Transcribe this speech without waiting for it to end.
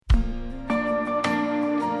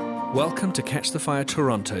Welcome to Catch the Fire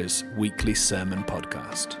Toronto's weekly sermon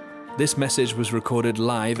podcast. This message was recorded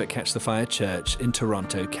live at Catch the Fire Church in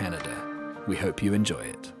Toronto, Canada. We hope you enjoy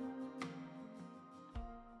it.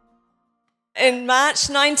 In March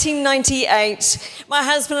 1998, my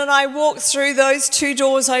husband and I walked through those two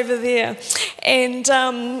doors over there, and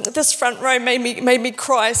this front row made me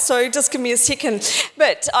cry, so just give me a second.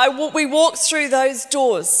 But we walked through those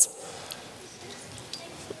doors,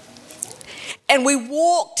 and we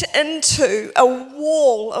walked into a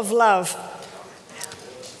wall of love.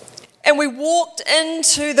 And we walked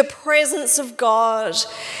into the presence of God.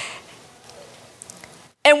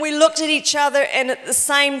 And we looked at each other, and at the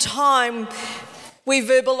same time, we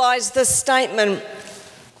verbalized this statement: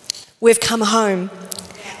 we've come home.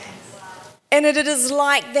 And it is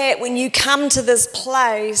like that when you come to this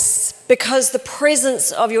place, because the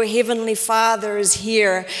presence of your Heavenly Father is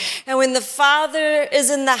here. And when the Father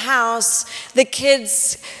is in the house, the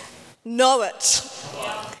kids know it.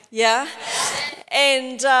 Yeah?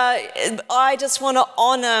 And I just want to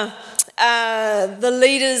honor the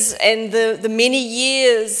leaders and the many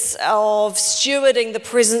years of stewarding the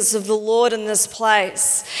presence of the Lord in this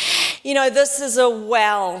place. You know, this is a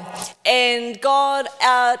well, and God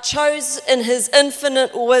chose in His infinite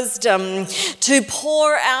wisdom to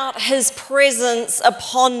pour out His presence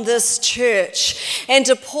upon this church, and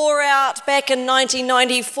to pour out back in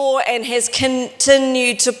 1994, and has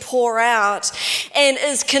continued to pour out, and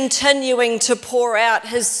is continuing to pour out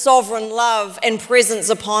His sovereign love and presence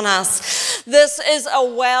upon us. This is a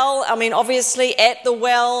well. I mean, obviously at the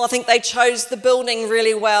well, I think they chose the building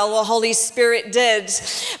really well, the Holy Spirit did.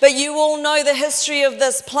 But you all know the history of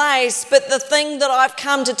this place. But the thing that I've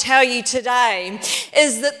come to tell you today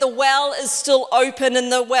is that the well is still open and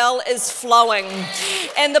the well is flowing.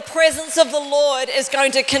 And the presence of the Lord is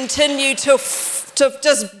going to continue to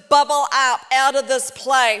just bubble up out of this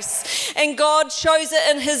place. And God chose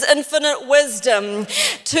it in His infinite wisdom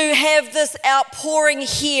to have this outpouring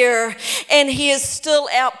here, and He is still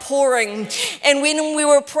outpouring. And when we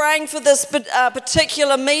were praying for this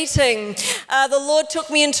particular meeting, the Lord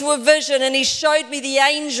took me into a vision, and He showed me the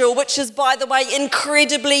angel, which is, by the way,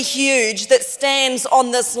 incredibly huge, that stands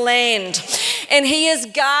on this land. And he is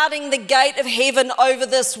guarding the gate of heaven over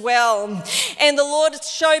this well. And the Lord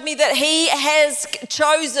showed me that He has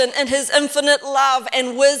chosen in His infinite love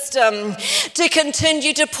and wisdom to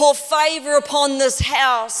continue to pour favor upon this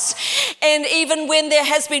house. And even when there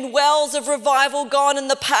has been wells of revival gone in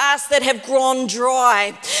the past that have grown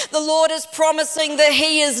dry, the Lord is promising that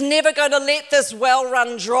He is never going to let this well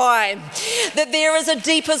run dry. That there is a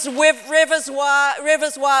deepest reservoir,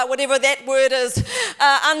 whatever that word is,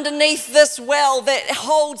 underneath this well that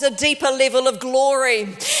holds a deeper level of glory.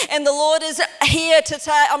 And the Lord is here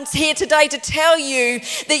today. I'm here today to tell you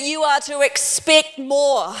that you are to expect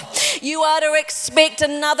more. You are to expect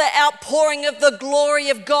another outpouring of the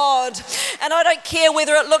glory of God. And I don't care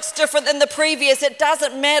whether it looks different than the previous. It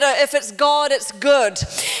doesn't matter. If it's God, it's good.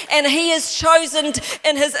 And He has chosen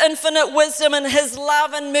in His infinite wisdom and His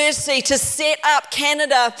love and mercy to set up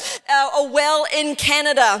Canada, a well in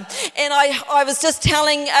Canada. And I was just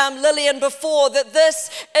telling Lillian before that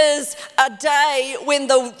this is a day when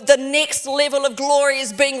the next level of glory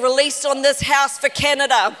is being released on this house for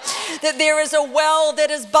Canada. That there is a well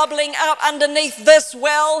that is bubbling up underneath this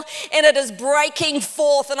well, and it is breaking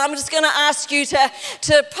forth. And I'm just going to ask you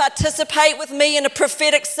to participate with me in a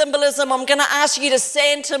prophetic symbolism. I'm going to ask you to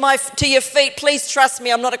stand to your feet. Please trust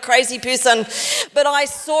me, I'm not a crazy person. But I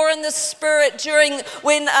saw in the Spirit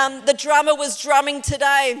when the drummer was drumming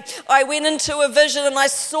today, I went into a vision, and I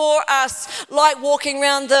saw us like walking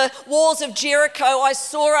around the walls of Jericho. I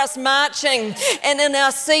saw us marching, and in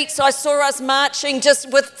our seats I saw us marching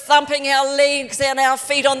just with thumping our legs and our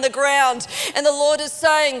feet on the ground. And the Lord is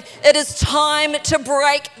saying, it is time to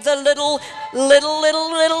break the little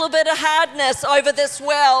bit of hardness over this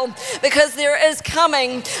well, because there is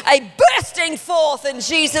coming a bursting forth in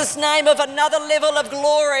Jesus' name of another level of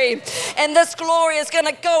glory. And this glory is going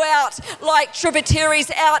to go out like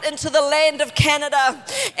tributaries out into the land of Canada.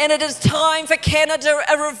 And it is time for Canada,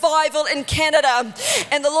 a revival in Canada.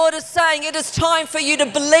 And the Lord is saying it is time for you to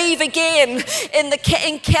believe again in the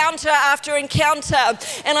encounter after encounter.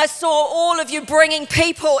 And I saw all of you bringing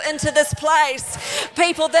people into this place,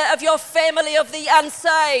 people that of your family of the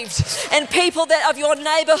unsaved, and people that of your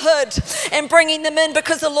neighborhood, and bringing them in,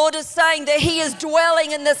 because the Lord is saying that He is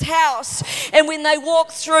dwelling in this house. And when they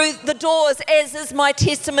walk through the doors, as is my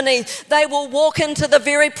testimony, they will walk into the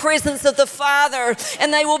very presence of the Father,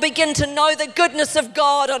 and they will begin to know the goodness of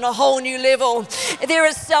God on a whole new level. There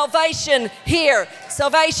is salvation here,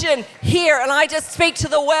 salvation here, and I just speak to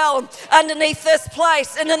the well underneath this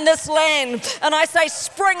place, and in in this land. And I say,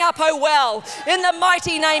 spring up, O well, in the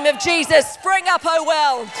mighty name of Jesus. Spring up, O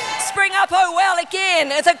well. Spring up, O well,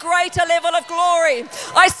 again as a greater level of glory.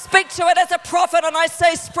 I speak to it as a prophet and I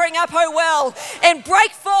say, spring up, O well, and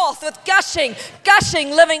break forth with gushing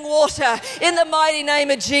living water in the mighty name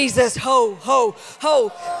of Jesus. Ho, ho,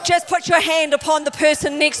 ho. Just put your hand upon the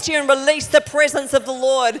person next to you and release the presence of the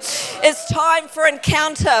Lord. It's time for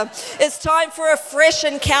encounter. It's time for a fresh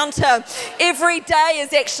encounter. Every day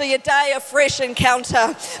is actually a day of fresh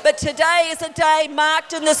encounter. But today is a day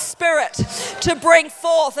marked in the Spirit to bring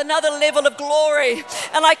forth another level of glory.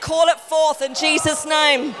 And I call it forth in Jesus'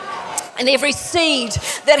 name. And every seed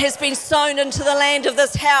that has been sown into the land of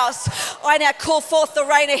this house, I now call forth the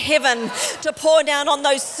rain of heaven to pour down on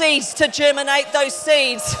those seeds, to germinate those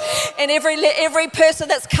seeds. And every person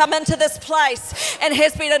that's come into this place and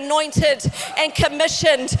has been anointed and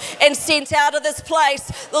commissioned and sent out of this place,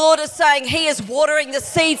 the Lord is saying He is watering the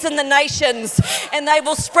seeds in the nations and they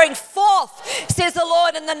will spring forth, says the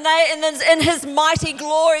Lord, in His mighty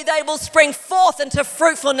glory. They will spring forth into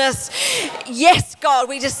fruitfulness. Yes, God,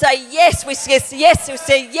 we just say yes. We say yes. We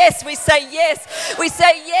say yes. We say yes. We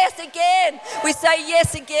say yes again. We say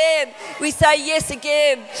yes again. We say yes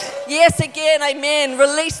again. Yes again. Amen.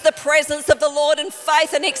 Release the presence of the Lord in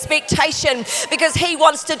faith and expectation because He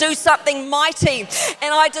wants to do something mighty.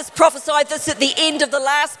 And I just prophesied this at the end of the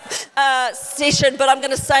last session, but I'm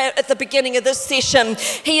going to say it at the beginning of this session.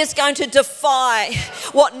 He is going to defy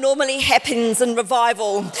what normally happens in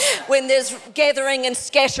revival when there's gathering and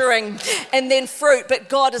scattering and then fruit. But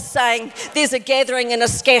God is saying there's a gathering and a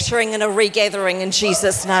scattering and a regathering in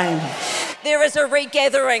Jesus' name. There is a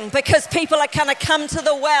regathering because people are going to come to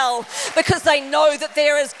the well because they know that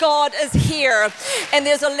God is here and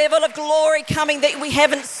there's a level of glory coming that we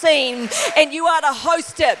haven't seen and you are to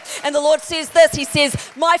host it. And the Lord says this, He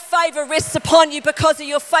says, my favor rests upon you because of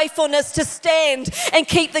your faithfulness to stand and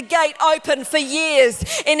keep the gate open for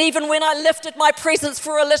years. And even when I lifted my presence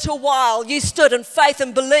for a little while, you stood in faith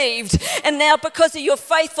and believed. And now because of your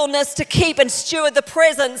faithfulness to keep and steward the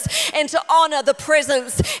presence and to honor the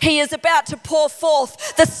presence, He is about to pour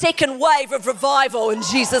forth the second wave of revival in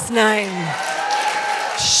Jesus' name.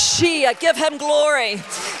 Shia, give Him glory.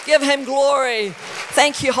 Give Him glory.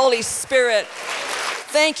 Thank you, Holy Spirit.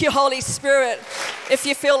 Thank you, Holy Spirit. If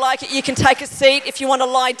you feel like it, you can take a seat. If you want to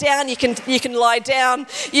lie down, you can lie down.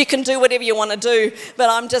 You can do whatever you want to do. But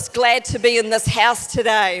I'm just glad to be in this house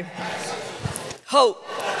today. Hope.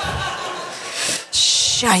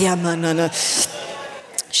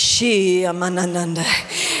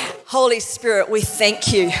 Holy Spirit, we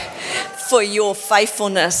thank you for your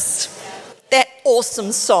faithfulness. That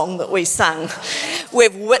awesome song that we sung.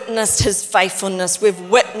 We've witnessed His faithfulness. We've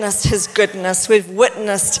witnessed His goodness. We've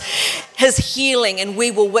witnessed His healing, and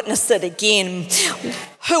we will witness it again.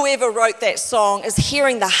 Whoever wrote that song is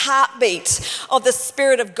hearing the heartbeat of the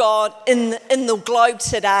Spirit of God in the globe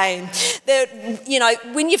today. That, you know,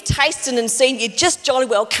 when you've tasted and seen, you just jolly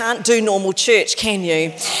well can't do normal church, can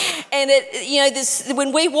you? And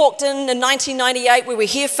when we walked in 1998, we were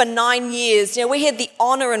here for 9 years. You know, we had the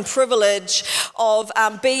honour and privilege of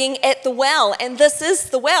being at the well, and this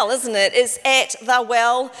is the well, isn't it? It's at the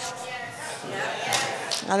well.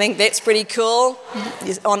 I think that's pretty cool.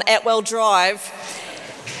 It's on Atwell Drive.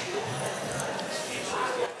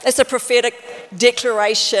 It's a prophetic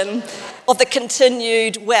declaration of the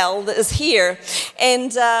continued well that is here.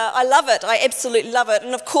 And I love it. I absolutely love it.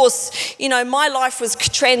 And of course, you know, my life was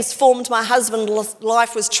transformed. My husband's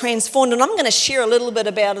life was transformed. And I'm going to share a little bit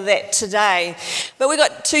about that today. But we've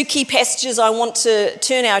got two key passages I want to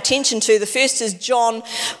turn our attention to. The first is John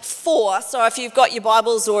 4. So if you've got your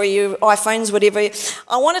Bibles or your iPhones, whatever,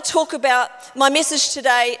 I want to talk about, my message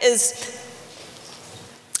today is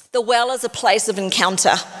the well is a place of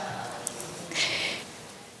encounter.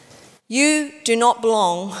 You do not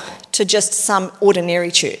belong to just some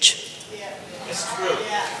ordinary church. Yeah. It's true.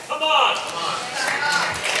 Yeah. Come on.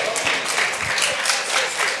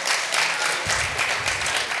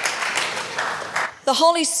 The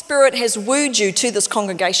Holy Spirit has wooed you to this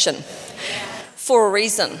congregation for a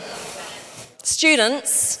reason.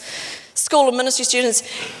 Students, School of Ministry students,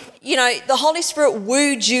 you know, the Holy Spirit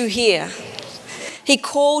wooed you here. He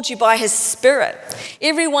called you by His Spirit.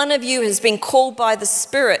 Every one of you has been called by the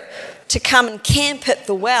Spirit to come and camp at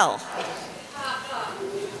the well,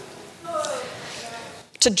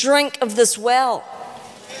 to drink of this well,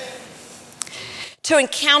 to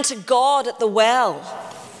encounter God at the well,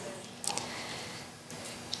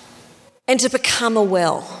 and to become a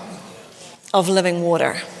well of living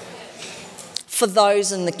water for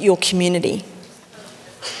those in your community.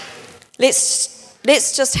 Let's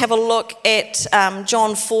let's just have a look at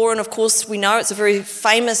John 4. And of course, we know it's a very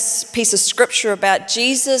famous piece of scripture about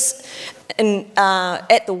Jesus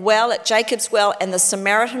at the well, at Jacob's well, and the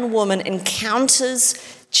Samaritan woman encounters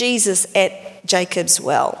Jesus at Jacob's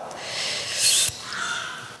well.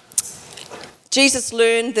 Jesus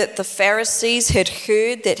learned that the Pharisees had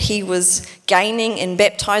heard that he was gaining and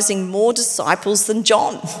baptizing more disciples than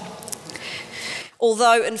John.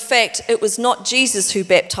 Although, in fact, it was not Jesus who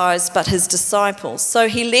baptized, but his disciples. So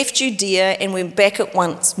he left Judea and went back at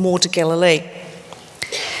once more to Galilee.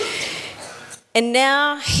 And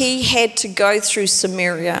now he had to go through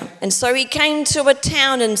Samaria. And so he came to a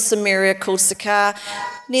town in Samaria called Sychar,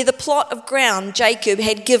 near the plot of ground Jacob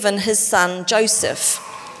had given his son Joseph.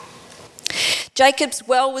 Jacob's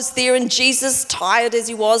well was there, and Jesus, tired as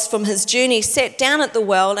he was from his journey, sat down at the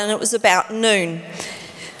well, and it was about noon.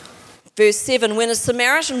 Verse 7, when a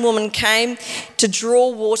Samaritan woman came to draw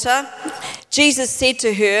water, Jesus said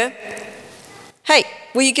to her, "Hey,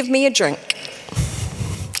 will you give me a drink?"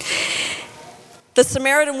 The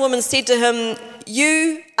Samaritan woman said to him,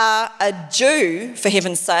 "You are a Jew, for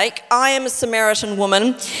heaven's sake. I am a Samaritan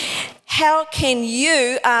woman. How can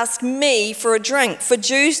you ask me for a drink?" For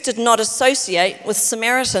Jews did not associate with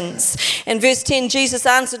Samaritans. And verse 10, Jesus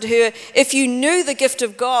answered her, "If you knew the gift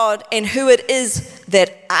of God and who it is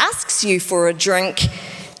that asks you for a drink,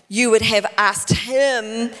 you would have asked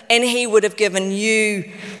him and he would have given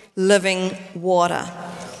you living water."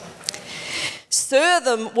 "Sir,"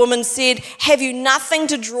 the woman said, "have you nothing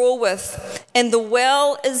to draw with? And the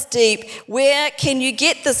well is deep. Where can you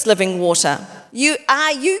get this living water?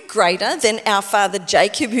 Are you greater than our father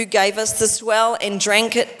Jacob, who gave us this well and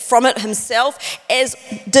drank from it himself, as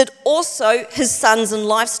did also his sons and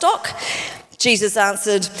livestock?" Jesus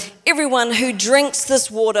answered, "Everyone who drinks this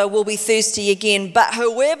water will be thirsty again, but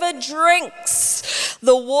whoever drinks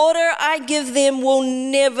the water I give them will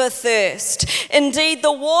never thirst. Indeed,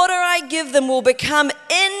 the water I give them will become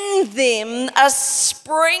in them a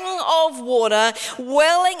spring of water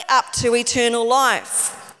welling up to eternal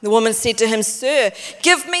life." The woman said to him, "Sir,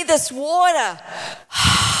 give me this water.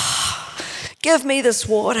 Give me this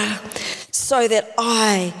water so that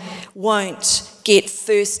I won't get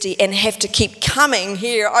thirsty and have to keep coming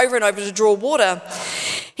here over and over to draw water."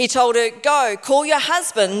 He told her, "Go, call your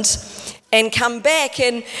husband and come back."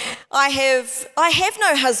 "And I have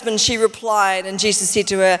no husband," she replied. And Jesus said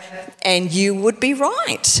to her, "And you would be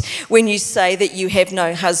right when you say that you have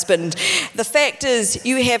no husband. The fact is,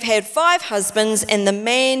 you have had 5 husbands, and the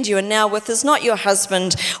man you are now with is not your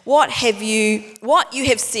husband. What you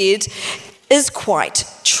have said is quite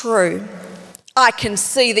true." "I can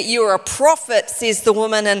see that you are a prophet," says the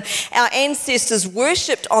woman, "and our ancestors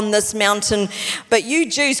worshipped on this mountain, but you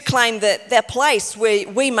Jews claim that the place where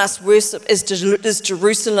we must worship is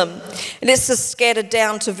Jerusalem." Let's just scatter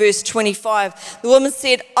down to verse 25. The woman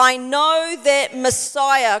said, "I know that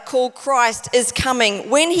Messiah called Christ is coming.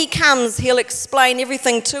 When he comes, he'll explain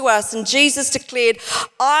everything to us." And Jesus declared,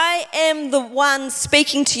 "I am the one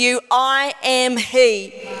speaking to you. I am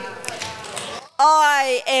he.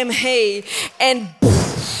 I am he." And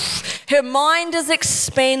her mind is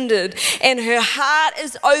expanded and her heart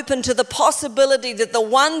is open to the possibility that the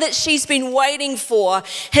one that she's been waiting for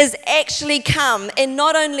has actually come. And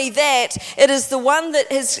not only that, it is the one that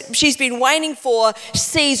she's been waiting for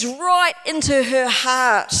sees right into her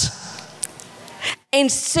heart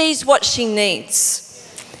and sees what she needs,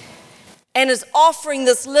 and is offering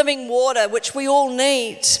this living water, which we all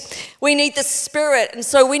need. We need the Spirit. And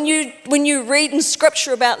so when you read in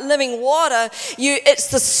Scripture about living water, it's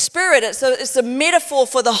the Spirit. It's a metaphor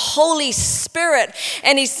for the Holy Spirit.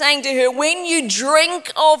 And he's saying to her, when you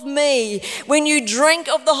drink of me, when you drink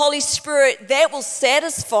of the Holy Spirit, that will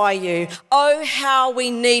satisfy you. Oh, how we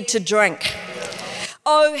need to drink.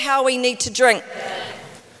 Oh, how we need to drink.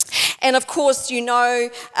 And of course,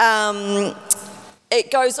 it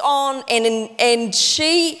goes on, and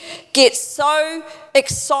she gets so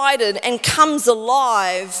excited and comes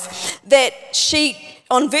alive that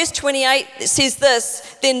on verse 28, it says this,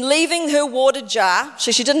 "Then leaving her water jar,"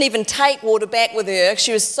 so she didn't even take water back with her,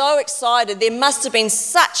 she was so excited. There must have been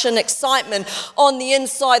such an excitement on the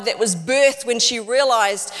inside that was birthed when she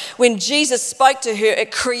realized when Jesus spoke to her,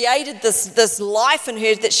 it created this life in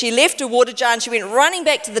her, that she left her water jar and she went running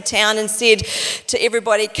back to the town and said to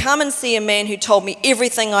everybody, "Come and see a man who told me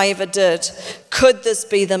everything I ever did. Could this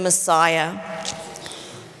be the Messiah?"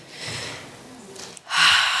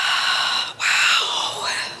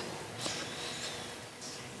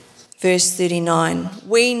 Verse 39,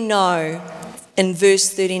 we know in verse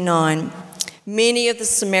 39, Many of the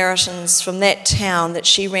Samaritans from that town that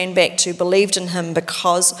she ran back to believed in him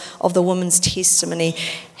because of the woman's testimony.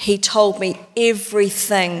 He told me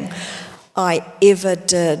everything I ever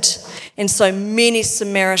did. And so many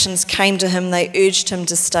Samaritans came to him. They urged him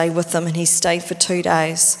to stay with them, and he stayed for 2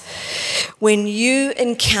 days. When you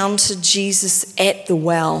encounter Jesus at the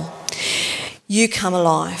well, you come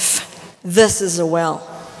alive. This is a well.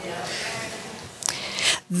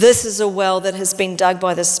 This is a well that has been dug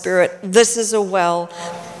by the Spirit. This is a well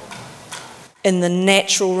in the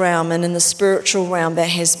natural realm and in the spiritual realm that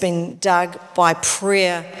has been dug by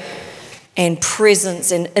prayer and presence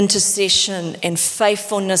and intercession and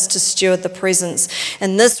faithfulness to steward the presence.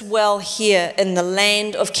 And this well here in the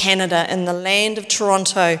land of Canada, in the land of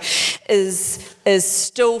Toronto, is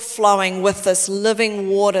still flowing with this living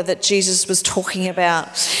water that Jesus was talking about.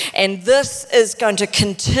 And this is going to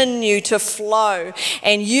continue to flow.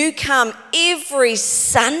 And you come every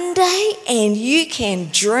Sunday and you can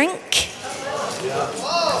drink.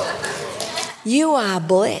 You are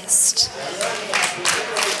blessed.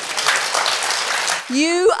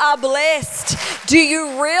 You are blessed. Do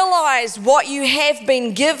you realize what you have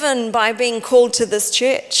been given by being called to this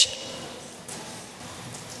church?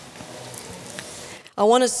 I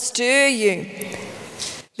want to stir you.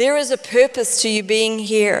 There is a purpose to you being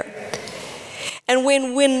here. And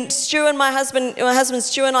when Stu and my husband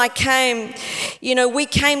Stu and I came, we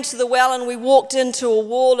came to the well and we walked into a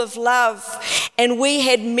wall of love, and we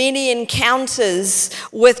had many encounters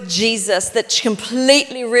with Jesus that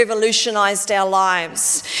completely revolutionized our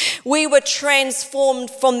lives. We were transformed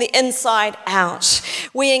from the inside out.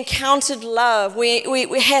 We encountered love. We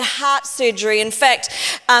had heart surgery. In fact,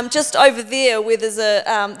 just over there where there's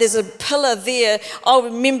a pillar there, I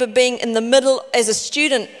remember being in the middle as a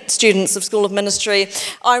students of School of Ministry.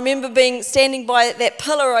 I remember standing by that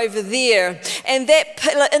pillar over there, and that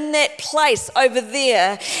pillar in that place over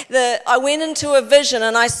there, I went into a vision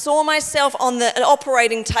and I saw myself on an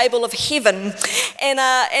operating table of heaven, and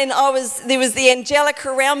there was the angelic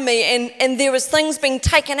around me, and there was things being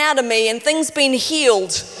taken out of me and things being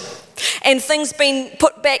healed. And things being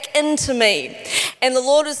put back into me. And the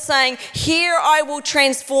Lord is saying, here I will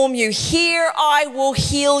transform you. Here I will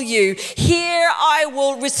heal you. Here I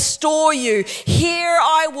will restore you. Here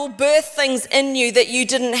I will birth things in you that you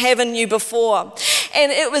didn't have in you before.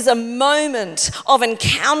 And it was a moment of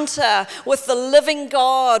encounter with the living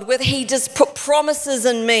God, where He just put promises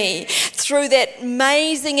in me. Through that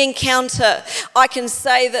amazing encounter, I can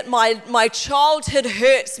say that my childhood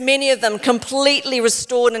hurts, many of them completely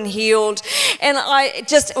restored and healed. And I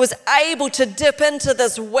just was able to dip into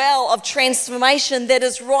this well of transformation that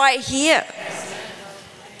is right here.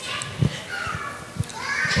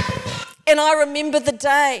 And I remember the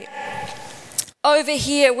day over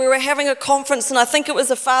here, we were having a conference, and I think it was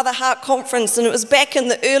a Father Heart conference, and it was back in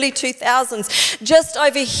the early 2000s. Just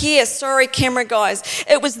over here, sorry camera guys,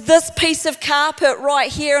 it was this piece of carpet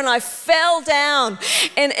right here, and I fell down.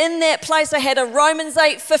 And in that place, I had a Romans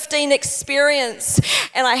 8:15 experience.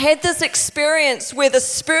 And I had this experience where the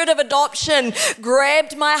spirit of adoption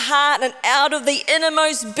grabbed my heart, and out of the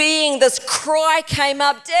innermost being, this cry came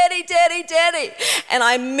up, Daddy, Daddy, Daddy. And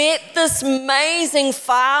I met this amazing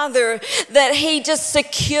Father that He just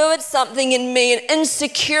secured something in me, and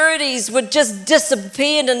insecurities would just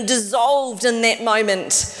disappear and dissolved in that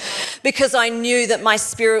moment, because I knew that my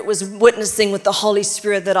spirit was witnessing with the Holy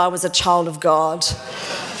Spirit that I was a child of God.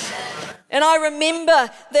 And I remember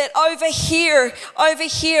that over here,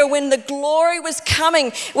 when the glory was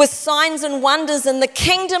coming with signs and wonders and the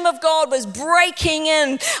kingdom of God was breaking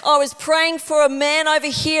in, I was praying for a man over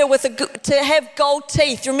here to have gold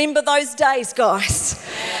teeth. Remember those days, guys?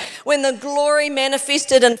 When the glory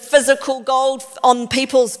manifested in physical gold on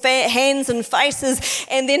people's hands and faces,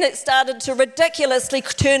 and then it started to ridiculously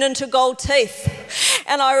turn into gold teeth.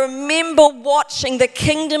 And I remember watching the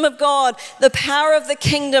kingdom of God, the power of the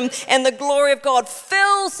kingdom and the glory of God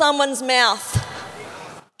fill someone's mouth.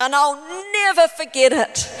 And I'll never forget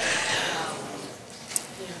it.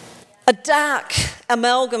 A dark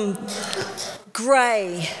amalgam,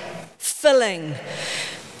 grey, filling,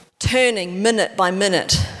 turning minute by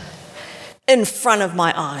minute in front of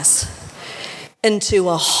my eyes into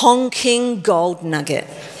a honking gold nugget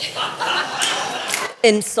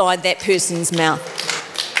inside that person's mouth.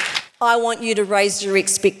 I want you to raise your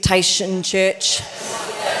expectation, church.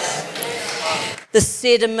 The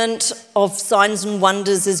sediment of signs and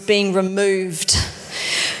wonders is being removed,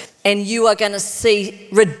 and you are going to see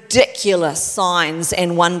ridiculous signs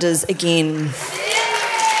and wonders again.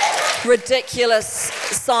 ridiculous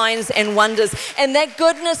signs and wonders. And that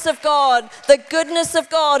goodness of God, the goodness of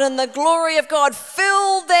God and the glory of God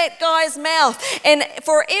filled that guy's mouth. And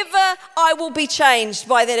forever I will be changed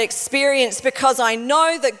by that experience, because I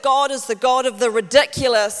know that God is the God of the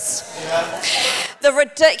ridiculous. The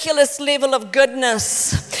ridiculous level of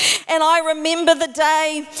goodness. And I remember the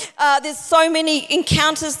day, there's so many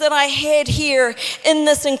encounters that I had here in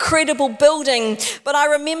this incredible building, but I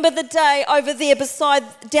remember the day over there beside,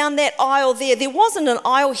 down that aisle there wasn't an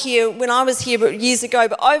aisle here when I was here years ago,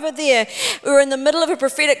 but over there, we were in the middle of a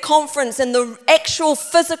prophetic conference and the actual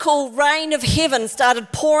physical rain of heaven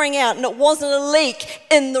started pouring out, and it wasn't a leak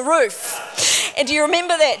in the roof. And do you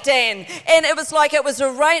remember that, Dan? And it was like it was a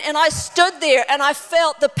rain, and I stood there and I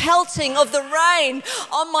felt the pelting of the rain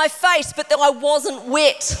on my face, but I wasn't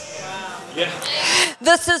wet. Yeah.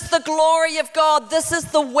 This is the glory of God. This is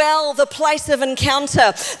the well, the place of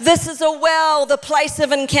encounter. This is a well, the place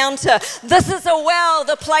of encounter. This is a well,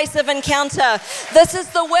 the place of encounter. This is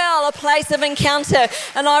the well, a place of encounter.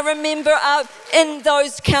 And I remember in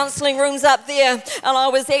those counseling rooms up there, and I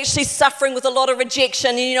was actually suffering with a lot of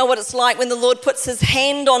rejection. And you know what it's like when the Lord puts his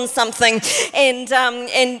hand on something,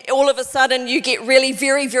 and all of a sudden you get really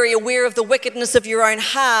very, very aware of the wickedness of your own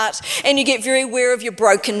heart, and you get very aware of your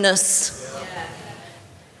brokenness.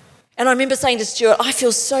 And I remember saying to Stuart, I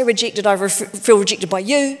feel so rejected. I feel rejected by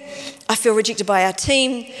you. I feel rejected by our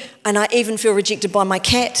team. And I even feel rejected by my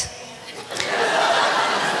cat.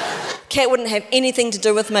 Cat wouldn't have anything to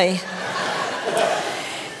do with me.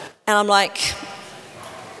 And I'm like,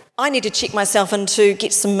 I need to check myself in to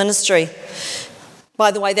get some ministry. By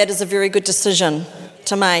the way, that is a very good decision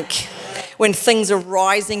to make. When things are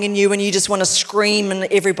rising in you and you just want to scream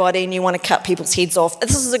at everybody and you want to cut people's heads off.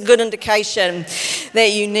 This is a good indication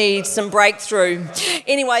that you need some breakthrough.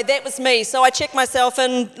 Anyway, that was me. So I checked myself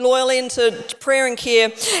in loyally into prayer and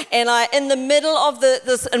care, and in the middle of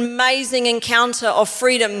this amazing encounter of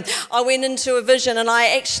freedom, I went into a vision, and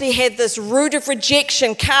I actually had this root of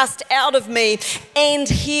rejection cast out of me and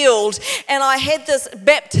healed. And I had this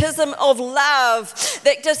baptism of love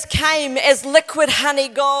that just came as liquid honey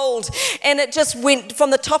gold. And it just went from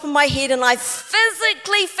the top of my head, and I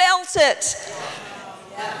physically felt it.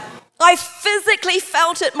 I physically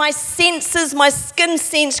felt it. My senses, my skin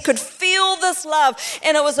sense could feel this love.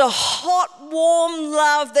 And it was a hot, warm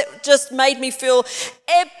love that just made me feel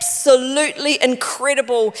absolutely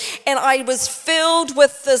incredible. And I was filled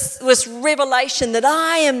with this revelation that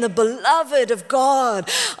I am the beloved of God.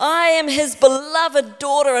 I am his beloved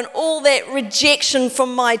daughter, and all that rejection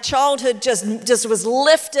from my childhood just was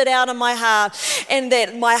lifted out of my heart. And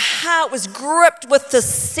that my heart was gripped with the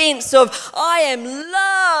sense of I am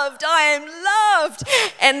loved. I am loved,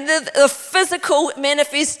 and the physical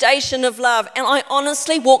manifestation of love. And I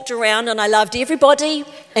honestly walked around and I loved everybody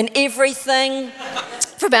and everything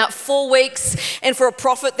for about 4 weeks. And for a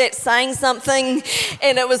prophet that's saying something,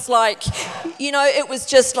 and it was like, it was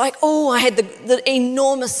just like, I had the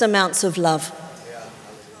enormous amounts of love.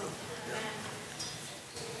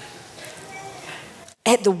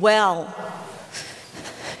 At the well,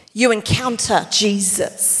 you encounter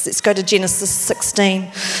Jesus. Let's go to Genesis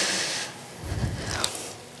 16.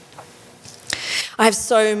 I have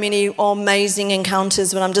so many amazing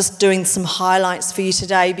encounters, but I'm just doing some highlights for you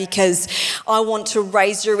today because I want to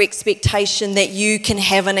raise your expectation that you can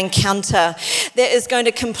have an encounter that is going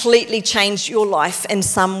to completely change your life in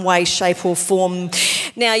some way, shape or form.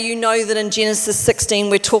 Now, you know that in Genesis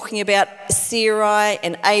 16, we're talking about Sarai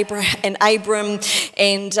and Abram,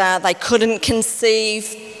 and they couldn't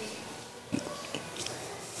conceive.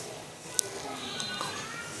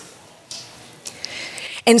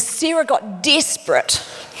 And Sarah got desperate,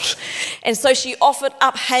 and so she offered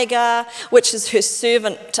up Hagar, which is her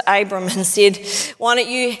servant, to Abram, and said, why don't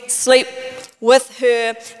you sleep with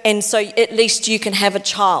her, and so at least you can have a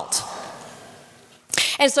child.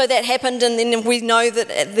 And so that happened, and then we know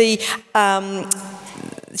that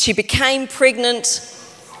she became pregnant,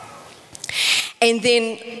 and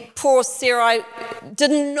then poor Sarai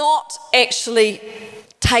did not actually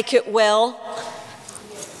take it well,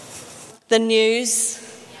 the news.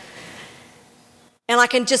 And I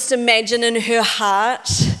can just imagine in her heart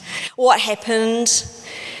what happened.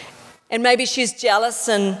 And maybe she's jealous,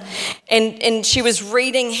 and she was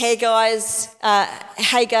reading Hagar's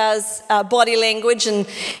body language,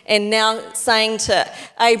 and now saying to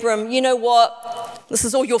Abram, you know what, this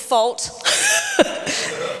is all your fault.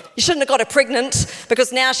 You shouldn't have got her pregnant,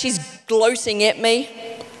 because now she's gloating at me.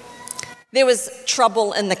 There was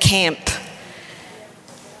trouble in the camp.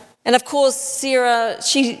 And of course, Sarah,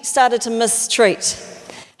 she started to mistreat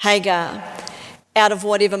Hagar. out of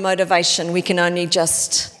whatever motivation. We can only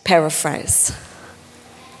just paraphrase.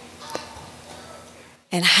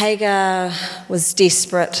 And Hagar was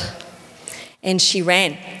desperate and she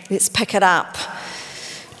ran. Let's pick it up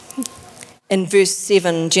in verse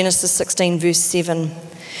 7, Genesis 16, verse 7.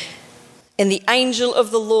 And the angel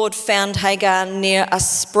of the Lord found Hagar near a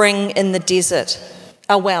spring in the desert,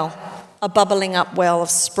 a well, a bubbling up well of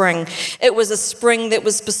spring. It was a spring that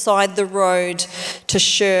was beside the road to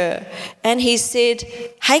Shur. And he said,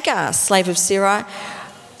 Hagar, slave of Sarai,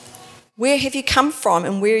 where have you come from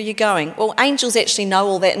and where are you going? Well, angels actually know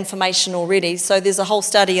all that information already, so there's a whole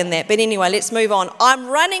study in that. But anyway, let's move on. I'm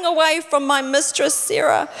running away from my mistress,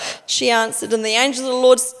 Sarah, she answered. And the angel of the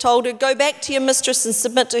Lord told her, go back to your mistress and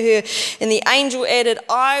submit to her. And the angel added,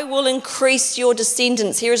 I will increase your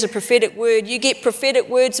descendants. Here is a prophetic word. You get prophetic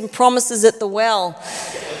words and promises at the well.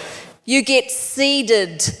 You get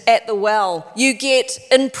seeded at the well. You get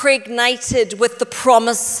impregnated with the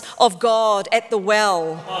promise of God at the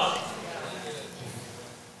well.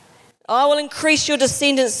 I will increase your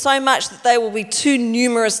descendants so much that they will be too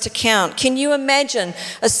numerous to count. Can you imagine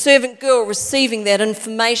a servant girl receiving that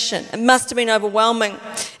information? It must have been overwhelming.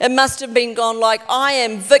 It must have been gone like, I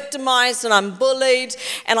am victimized and I'm bullied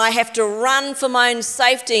and I have to run for my own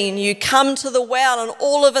safety. And you come to the well and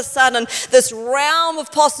all of a sudden this realm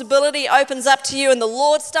of possibility opens up to you and the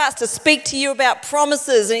Lord starts to speak to you about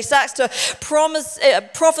promises and he starts to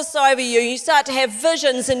prophesy over you. You start to have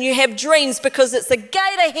visions and you have dreams because it's a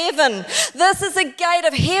gate of heaven. This is a gate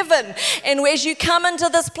of heaven. And as you come into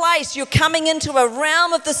this place, you're coming into a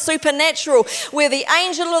realm of the supernatural where the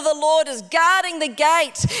angel of the Lord is guarding the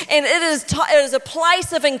gate and it is a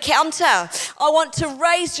place of encounter. I want to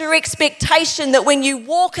raise your expectation that when you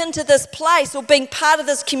walk into this place or being part of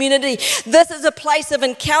this community, this is a place of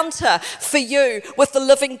encounter for you with the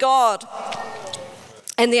living God.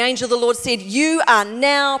 And the angel of the Lord said, you are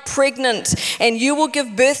now pregnant and you will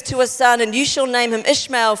give birth to a son and you shall name him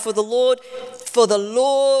Ishmael, for the Lord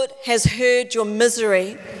has heard your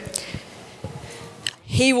misery.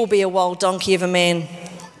 He will be a wild donkey of a man.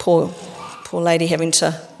 Poor lady having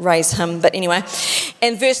to raise him. But anyway,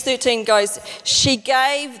 and verse 13 goes, she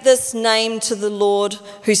gave this name to the Lord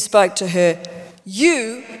who spoke to her.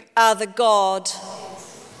 You are the God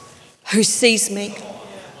who sees me.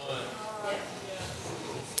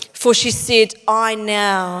 For she said, I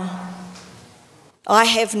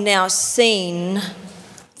have now seen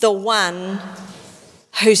the one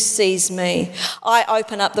who sees me. I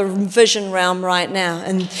open up the vision realm right now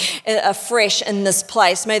and afresh in this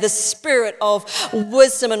place. May the spirit of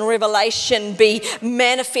wisdom and revelation be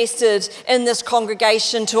manifested in this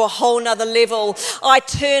congregation to a whole nother level. I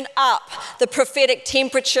turn up the prophetic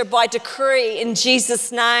temperature by decree in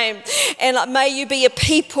Jesus' name. And may you be a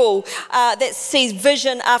people that sees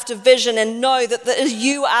vision after vision and know that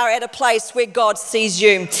you are at a place where God sees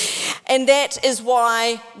you. And that is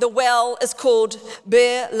why the well is called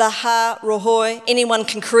Ber Laha Rohoi. Anyone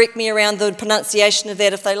can correct me around the pronunciation of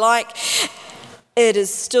that if they like. It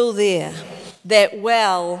is still there. That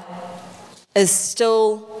well is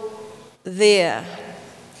still there.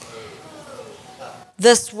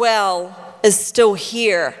 This well is still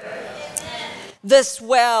here. This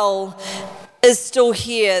well is still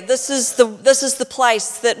here. This is the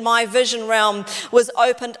place that my vision realm was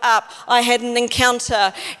opened up. I had an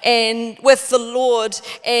encounter and with the Lord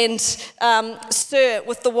and Sir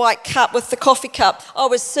with the white cup, with the coffee cup. I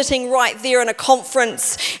was sitting right there in a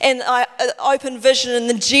conference and I opened vision and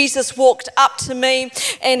then Jesus walked up to me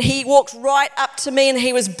and he walked right up to me and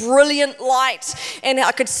he was brilliant light and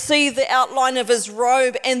I could see the outline of his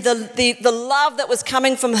robe and the love that was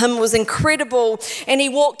coming from him was incredible. And he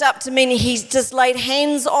walked up to me and he just laid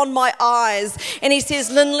hands on my eyes and he says,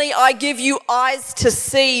 Lynley, I give you eyes to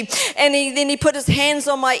see. And then he put his hands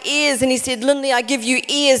on my ears and he said, Lynley, I give you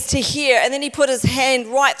ears to hear. And then he put his hand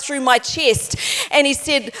right through my chest and he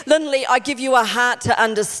said, Lynley, I give you a heart to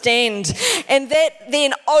understand. And that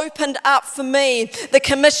then opened up for me the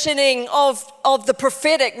commissioning of the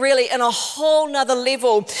prophetic really in a whole nother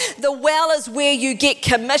level. The well is where you get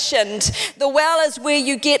commissioned. The well is where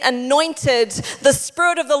you get anointed. The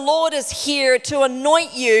Spirit of the Lord is here to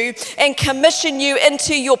anoint you and commission you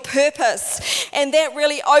into your purpose. And that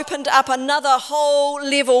really opened up another whole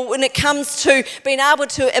level when it comes to being able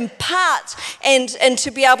to impart and to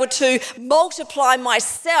be able to multiply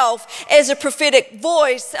myself as a prophetic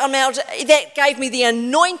voice. That gave me the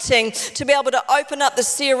anointing to be able to open up the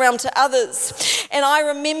seer realm to others. And I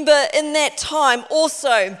remember in that time also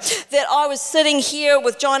that I was sitting here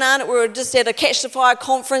with John Arnott. We were just at a Catch the Fire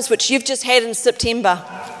conference, which you've just had in September.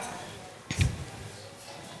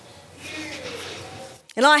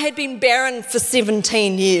 And I had been barren for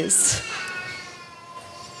 17 years.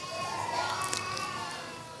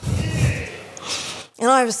 And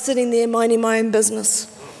I was sitting there minding my own business.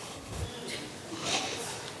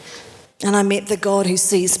 And I met the God who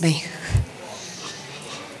sees me.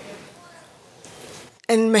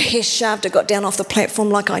 And Mahesh Shavda got down off the platform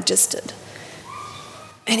like I just did.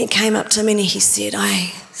 And he came up to me and he said,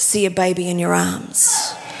 I see a baby in your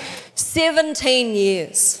arms. 17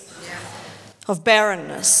 years of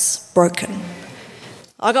barrenness broken.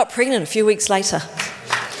 I got pregnant a few weeks later.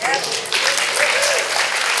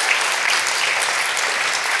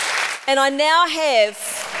 And I now have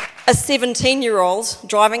a 17-year-old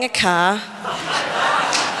driving a car,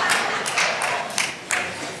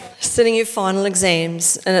 sitting her final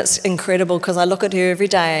exams, and it's incredible because I look at her every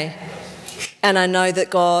day and I know that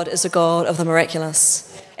God is a God of the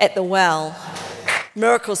miraculous. At the well,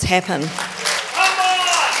 miracles happen.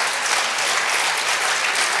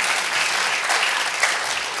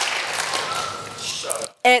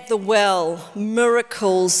 At the well,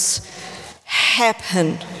 miracles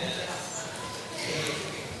happen.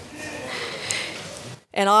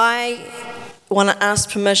 And I want to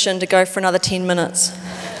ask permission to go for another 10 minutes.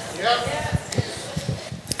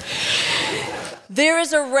 There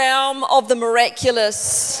is a realm of the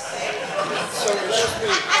miraculous.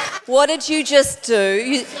 What did you just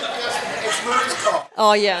do?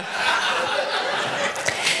 Oh, yeah.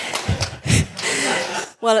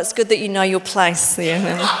 Well, it's good that you know your place there.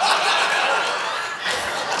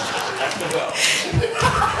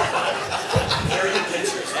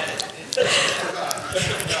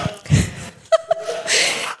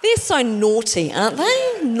 They're so naughty, aren't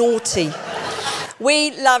they? Naughty.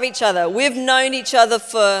 We love each other. We've known each other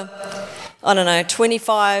for,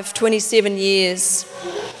 25, 27 years.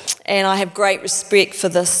 And I have great respect for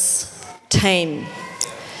this team.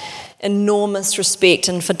 Enormous respect,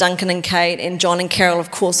 and for Duncan and Kate and John and Carol, of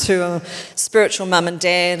course, who are spiritual mum and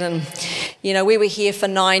dad. And we were here for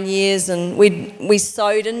 9 years, and we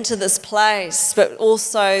sowed into this place, but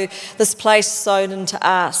also this place sowed into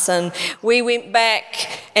us. And we went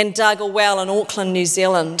back and dug a well in Auckland, New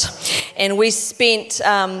Zealand. And we spent,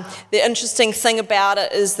 the interesting thing about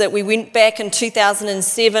it is that we went back in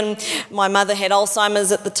 2007. My mother had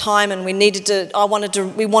Alzheimer's at the time, and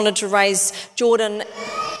we wanted to raise Jordan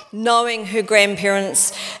knowing her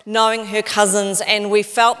grandparents, knowing her cousins, and we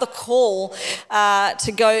felt the call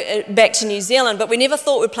to go back to New Zealand. But we never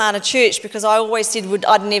thought we'd plant a church because I always said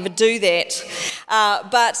I'd never do that.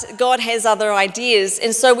 But God has other ideas.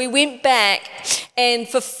 And so we went back, and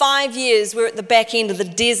for 5 years we were at the back end of the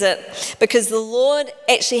desert because the Lord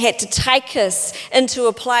actually had to take us into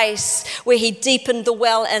a place where He deepened the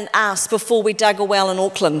well in us before we dug a well in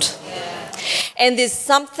Auckland. And there's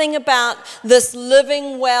something about this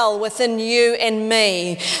living well within you and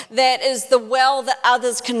me that is the well that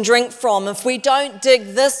others can drink from. If we don't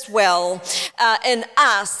dig this well in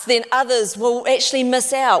us, then others will actually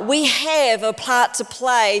miss out. We have a part to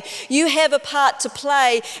play. You have a part to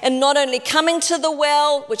play in not only coming to the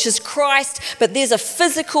well, which is Christ, but there's a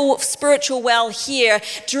physical, spiritual well here,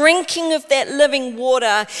 drinking of that living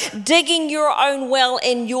water, digging your own well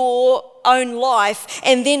in your own life,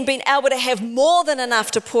 and then being able to have more than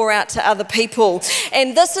enough to pour out to other people.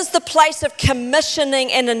 And this is the place of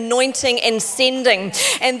commissioning and anointing and sending.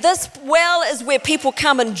 And this well is where people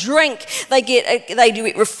come and drink. They get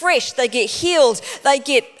refreshed, they get healed, they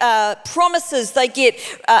get promises, they get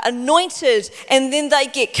anointed, and then they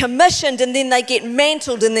get commissioned, and then they get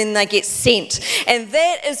mantled, and then they get sent. And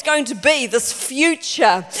that is going to be this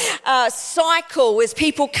future cycle as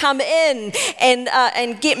people come in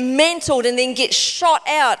and get mantled and then get shot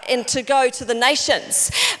out and to go to the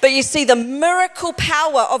nations. But you see, the miracle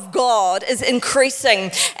power of God is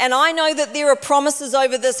increasing. And I know that there are promises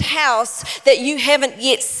over this house that you haven't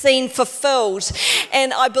yet seen fulfilled.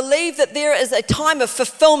 And I believe that there is a time of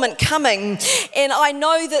fulfillment coming. And I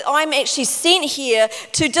know that I'm actually sent here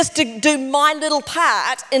to do my little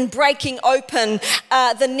part in breaking open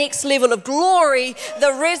the next level of glory,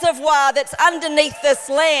 the reservoir that's underneath this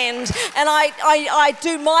land. And I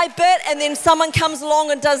do my bit, and then someone comes along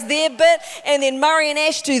and does their bit, and then Murray and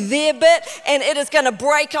Ash do their bit, and it is going to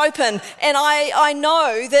break open. And I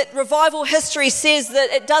know that revival history says that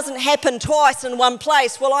it doesn't happen twice in one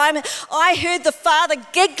place. Well, I heard the Father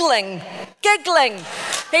giggling.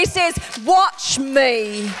 He says, "Watch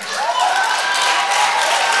me."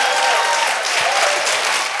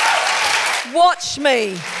 Watch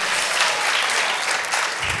me.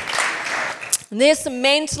 And there's some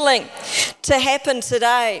mantling to happen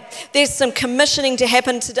today. There's some commissioning to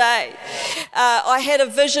happen today. I had a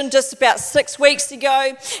vision just about 6 weeks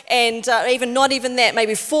ago, and not even that,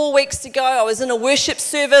 maybe 4 weeks ago, I was in a worship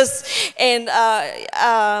service, and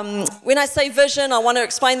when I say vision, I want to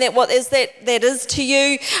explain what that is to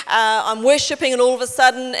you. I'm worshipping, and all of a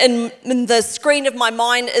sudden, in the screen of my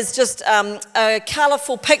mind is just a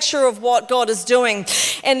colourful picture of what God is doing.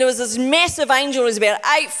 And there was this massive angel, he was about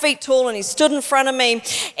 8 feet tall, and he stood in front of me,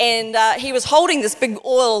 and he was holding this big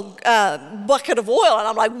bucket of oil, and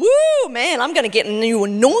I'm like, woo, man, I'm going to get a new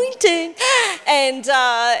anointing.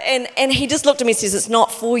 And he just looked at me and says, it's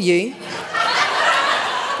not for you.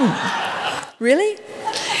 Really?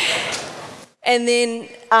 And then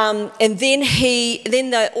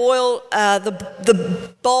the oil,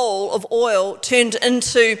 the bowl of oil turned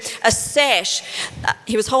into a sash.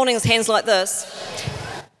 He was holding his hands like this,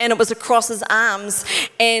 and it was across his arms.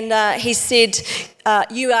 And he said,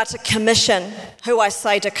 "You are to commission who I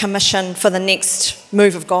say to commission for the next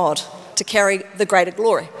move of God, to carry the greater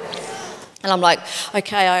glory." And I'm like,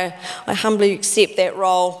 okay, I humbly accept that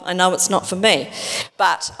role. I know it's not for me,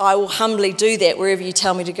 but I will humbly do that wherever you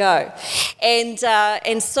tell me to go. And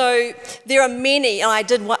so there are many. And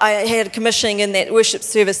I had a commissioning in that worship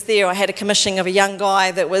service there. I had a commissioning of a young guy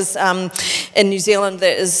that was in New Zealand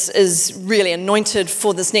that is really anointed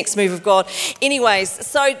for this next move of God. Anyways,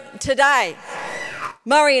 so today,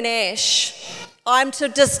 Murray and Ash, I'm to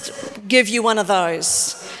just give you one of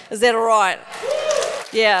those. Is that all right?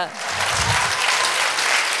 Yeah.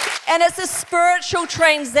 And it's a spiritual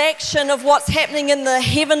transaction of what's happening in the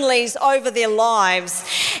heavenlies over their lives.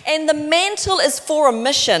 And the mantle is for a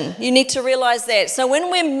mission. You need to realize that. So when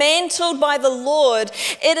we're mantled by the Lord,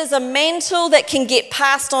 it is a mantle that can get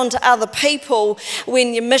passed on to other people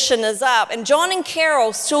when your mission is up. And John and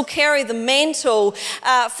Carol still carry the mantle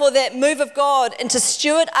for that move of God and to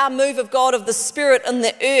steward our move of God of the Spirit in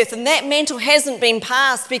the earth. And that mantle hasn't been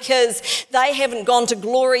passed because they haven't gone to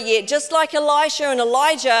glory yet. Just like Elisha and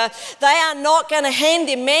Elijah, they are not going to hand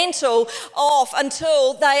their mantle off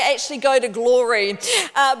until they actually go to glory.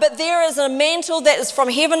 But there is a mantle that is from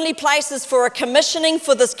heavenly places for a commissioning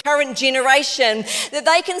for this current generation, that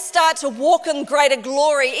they can start to walk in greater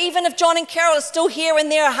glory, even if John and Carol are still here and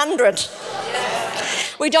they're 100.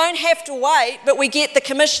 We don't have to wait, but we get the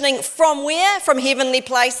commissioning from where? From heavenly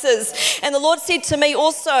places. And the Lord said to me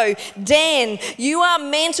also, Dan, you are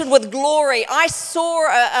mantled with glory. I saw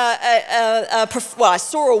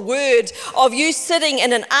a word of you sitting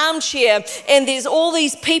in an armchair, and there's all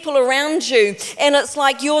these people around you, and it's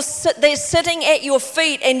like they're sitting at your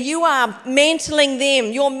feet, and you are mantling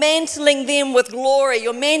them. You're mantling them with glory.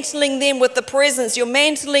 You're mantling them with the presence. You're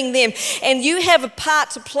mantling them, and you have a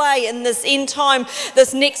part to play in this end time,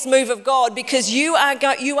 this next move of God, because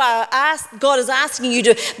God is asking you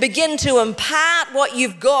to begin to impart what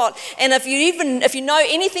you've got. And if you know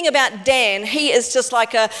anything about Dan, he is just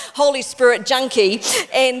like a Holy Spirit junkie,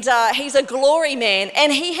 and he's a glory man,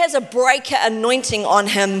 and he has a breaker anointing on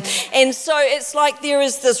him. And so it's like there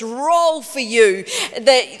is this role for you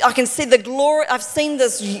that I can see the glory. I've seen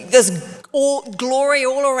this glory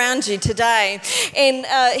all around you today, and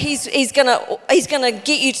he's gonna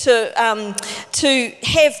get you to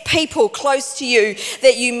have people close to you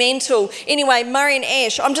that you mantle. Anyway, Murray and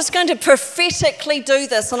Ash, I'm just going to prophetically do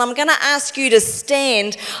this, and I'm going to ask you to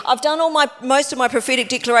stand. I've done most of my prophetic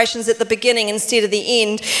declarations at the beginning instead of the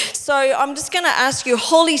end, so I'm just going to ask you,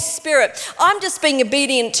 Holy Spirit, I'm just being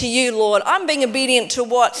obedient to you, Lord. I'm being obedient to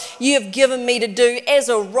what you have given me to do as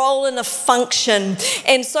a role and a function.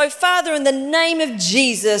 And so, Father, in the name of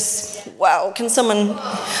Jesus, wow, can someone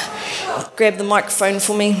grab the microphone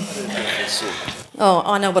for me? Oh,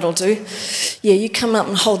 I know what I'll do. Yeah, you come up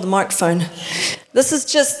and hold the microphone. This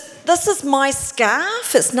is my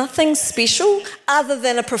scarf. It's nothing special other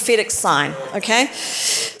than a prophetic sign, okay?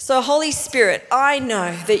 So, Holy Spirit, I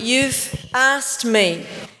know that you've asked me,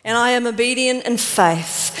 and I am obedient in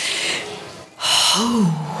faith.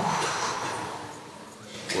 Oh.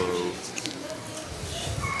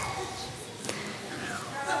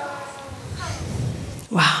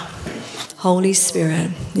 Wow. Holy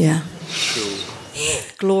Spirit, yeah.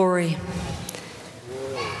 Glory.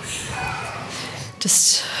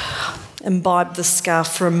 Just imbibe the scarf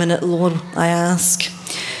for a minute, Lord, I ask.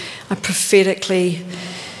 I prophetically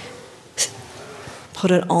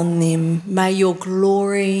put it on them. May your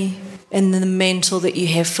glory and the mantle that you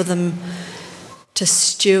have for them to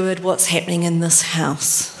steward what's happening in this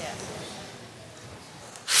house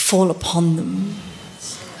fall upon them.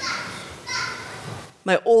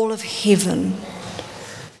 May all of heaven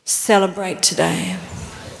celebrate today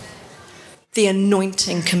the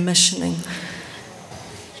anointing commissioning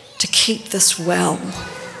to keep this well.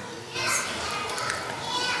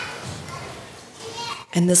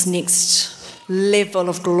 and this next level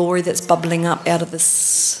of glory that's bubbling up out of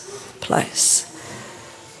this place.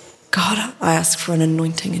 God, I ask for an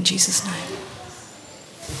anointing in Jesus' name.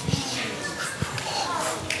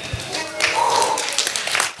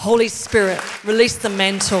 Holy Spirit, release the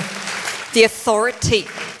mantle, the authority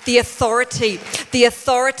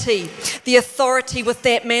with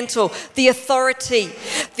that mantle, the authority,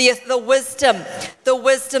 the wisdom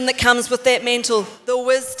that comes with that mantle, the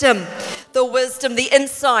wisdom, the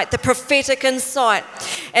insight, the prophetic insight.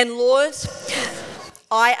 And Lord,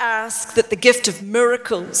 I ask that the gift of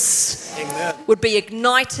miracles would be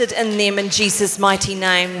ignited in them in Jesus' mighty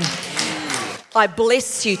name. I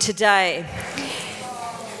bless you today.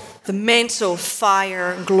 The mantle,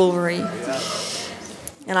 fire, and glory.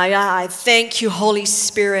 And I thank you, Holy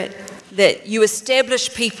Spirit, that you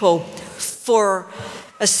establish people for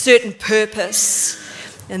a certain purpose.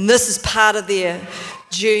 And this is part of their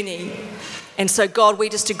journey. And so, God, we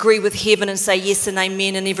just agree with heaven and say yes and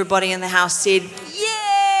amen. And everybody in the house said, yeah!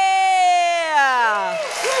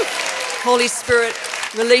 Holy Spirit,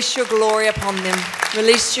 release your glory upon them.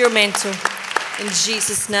 Release your mantle. In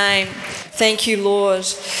Jesus' name. Thank you, Lord.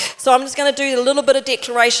 So I'm just going to do a little bit of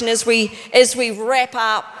declaration as we wrap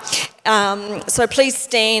up. So please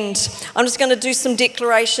stand. I'm just going to do some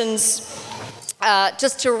declarations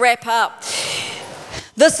just to wrap up.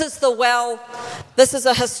 This is the well. This is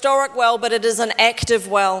a historic well, but it is an active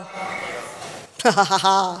well.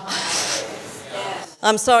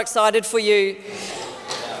 I'm so excited for you.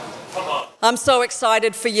 I'm so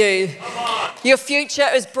excited for you. Your future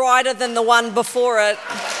is brighter than the one before it.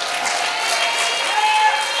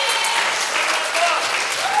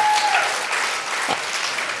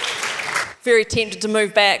 Very tempted to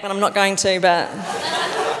move back, but I'm not going to. But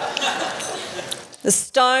the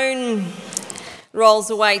stone rolls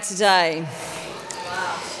away today.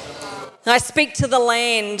 I speak to the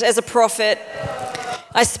land as a prophet.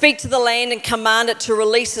 I speak to the land and command it to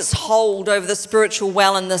release its hold over the spiritual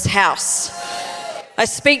well in this house. I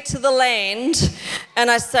speak to the land and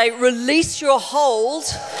I say, release your hold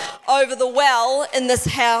over the well in this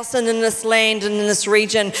house and in this land and in this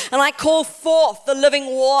region. And I call forth the living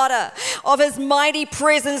water of his mighty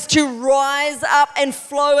presence to rise up and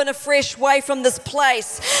flow in a fresh way from this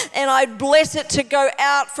place. And I bless it to go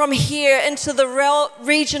out from here into the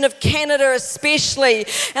region of Canada especially.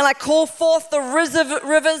 And I call forth the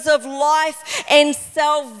rivers of life and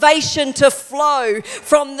salvation to flow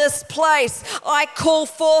from this place. I call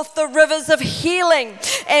forth the rivers of healing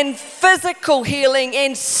and physical healing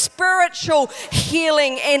and spiritual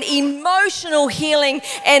healing and emotional healing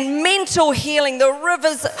and mental healing, the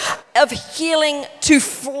rivers of healing to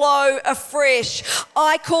flow afresh.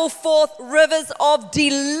 I call forth rivers of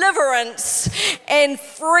deliverance and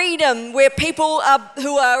freedom where people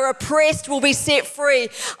who are oppressed will be set free.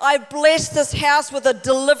 I bless this house with a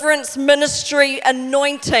deliverance ministry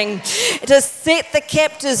anointing to set the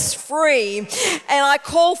captives free. And I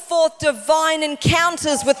call forth divine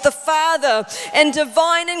encounters with the Father and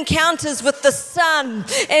divine encounters with the Son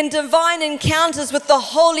and divine encounters with the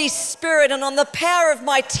Holy Spirit, and on the power of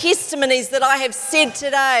my testimonies that I have said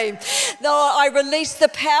today, though I release the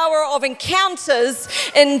power of encounters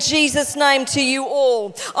in Jesus' name to you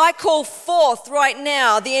all. I call forth right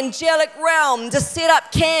now the angelic realm to set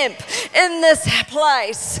up camp in this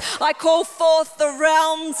place. I call forth the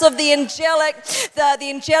realms of the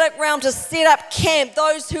angelic realm to set up camp,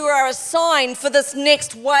 those who are assigned for this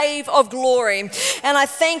next wave of glory. And I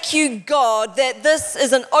thank you, God, that this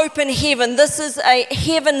is an open heaven. This is a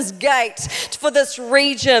heaven's gate for this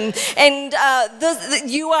region. And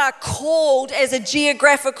you are called as a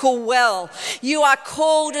geographical well. You are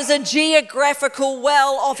called as a geographical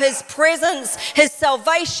well of his presence, his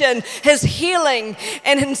salvation, his healing,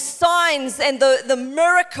 and his signs and the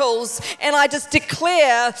miracles. And I just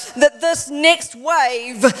declare that this next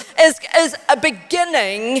wave is a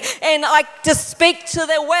beginning. And I just speak to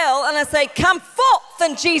the well and I say, come forth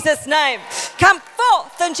in Jesus' name. Come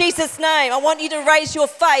forth in Jesus' name. I want you to raise your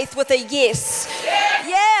faith with a yes.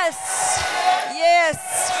 Yes. Yes.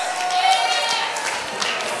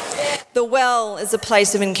 The well is a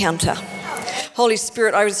place of encounter. Holy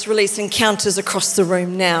Spirit, I just release encounters across the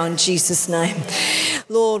room now in Jesus' name.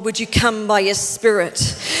 Lord, would you come by your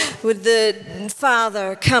Spirit? Would the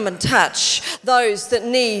Father come and touch those that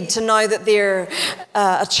need to know that they're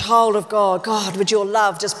a child of God? God, would your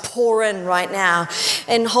love just pour in right now?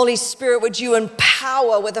 And Holy Spirit, would you empower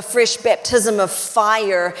power with a fresh baptism of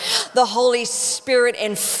fire, the Holy Spirit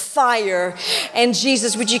and fire. And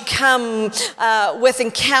Jesus, would you come with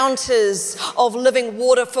encounters of living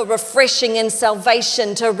water for refreshing and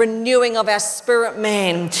salvation, to renewing of our spirit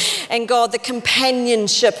man. And God, the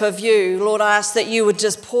companionship of you, Lord, I ask that you would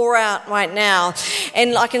just pour out right now.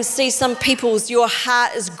 And I can see some people's, your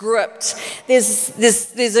heart is gripped. There's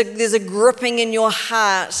a gripping in your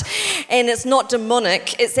heart, and it's not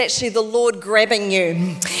demonic. It's actually the Lord grabbing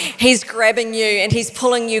you. He's grabbing you and he's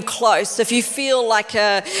pulling you close. If you feel like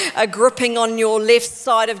a gripping on your left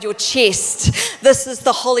side of your chest, this is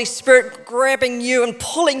the Holy Spirit grabbing you and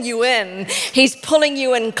pulling you in. He's pulling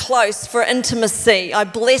you in close for intimacy. I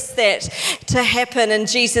bless that to happen in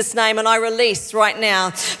Jesus' name, and I release right now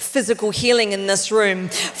physical healing in this room.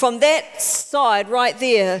 From that side right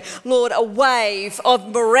there, Lord, a wave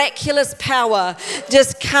of miraculous power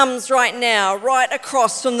just comes right now, right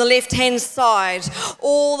across from the left-hand side,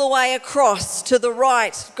 all the way across to the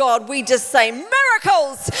right. God, we just say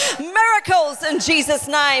miracles, miracles in Jesus'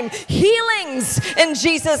 name, healings in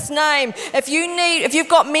Jesus' name. If you've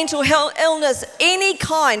got mental health illness, any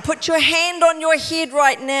kind, put your hand on your head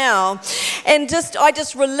right now, and I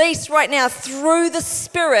just release right now through the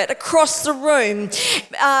Spirit across the room,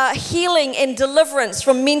 healing and deliverance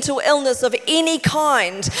from mental illness of any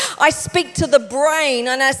kind. I speak to the brain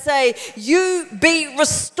and I say, you be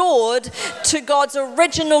restored to God's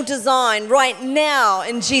original design right now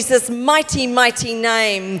in Jesus' mighty, mighty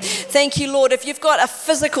name. Thank you, Lord. If you've got a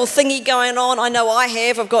physical thingy going on, I know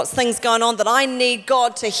I've got things going on that I need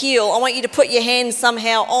God to heal. I want you to put your hands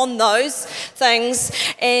somehow on those things.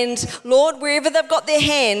 And Lord, wherever they've got their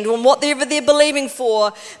hand, on whatever they're believing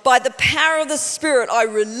for, by the power of the Spirit, I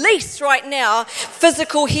release right now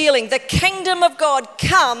physical healing. The kingdom of God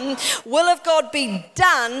come, will of God be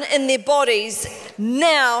done in their bodies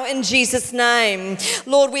now in Jesus' name.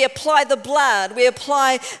 Lord, we apply the blood, we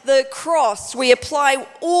apply the cross, we apply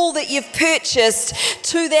all that you've purchased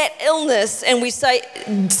to that illness, and we say,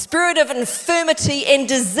 spirit of infirmity and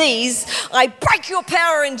disease, I break your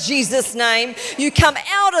power in Jesus' name. You come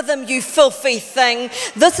out of them, you filthy thing.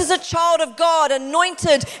 This is a child of God,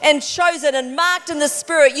 anointed and chosen and marked in the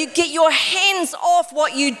Spirit. You get your hands off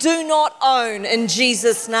what you do not own in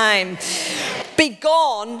Jesus' name. Be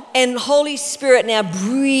gone, and Holy Spirit, now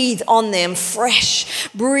breathe on them fresh.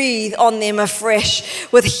 Breathe on them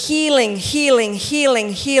afresh with healing,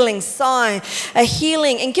 sign, a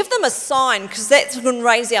healing, and give them a sign, because that's going to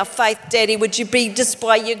raise our faith, Daddy. Would you be, just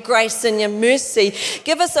by your grace and your mercy,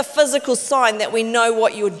 give us a physical sign that we know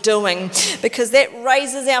what you're doing, because that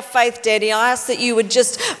raises our faith, Daddy. I ask that you would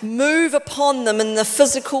just move upon them in the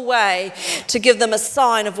physical way to give them a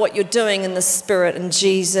sign of what you're doing in the Spirit, in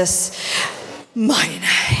Jesus' mighty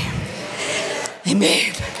name.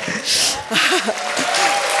 Amen.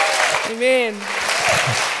 Amen.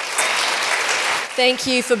 Thank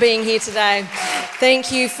you for being here today.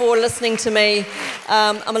 Thank you for listening to me.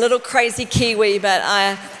 I'm a little crazy Kiwi, but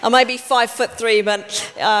I may be 5'3",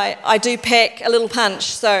 but I do pack a little punch.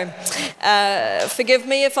 So forgive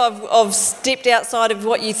me if I've stepped outside of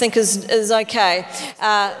what you think is okay.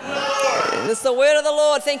 It's the word of the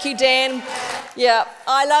Lord. Thank you, Dan. Yeah,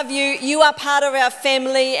 I love you. You are part of our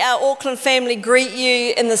family. Our Auckland family greet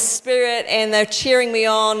you in the Spirit, and they're cheering me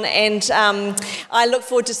on. And I look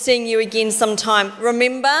forward to seeing you again sometime.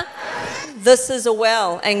 Remember, this is a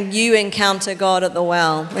well, and you encounter God at the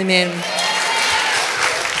well. Amen.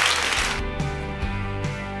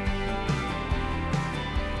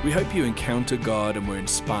 We hope you encountered God and were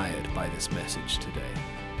inspired by this message today.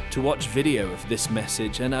 To watch video of this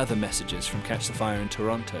message and other messages from Catch the Fire in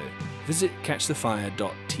Toronto, visit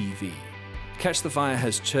catchthefire.tv. Catch the Fire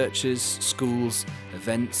has churches, schools,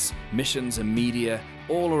 events, missions and media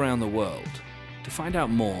all around the world. To find out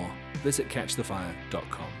more, visit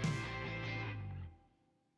catchthefire.com.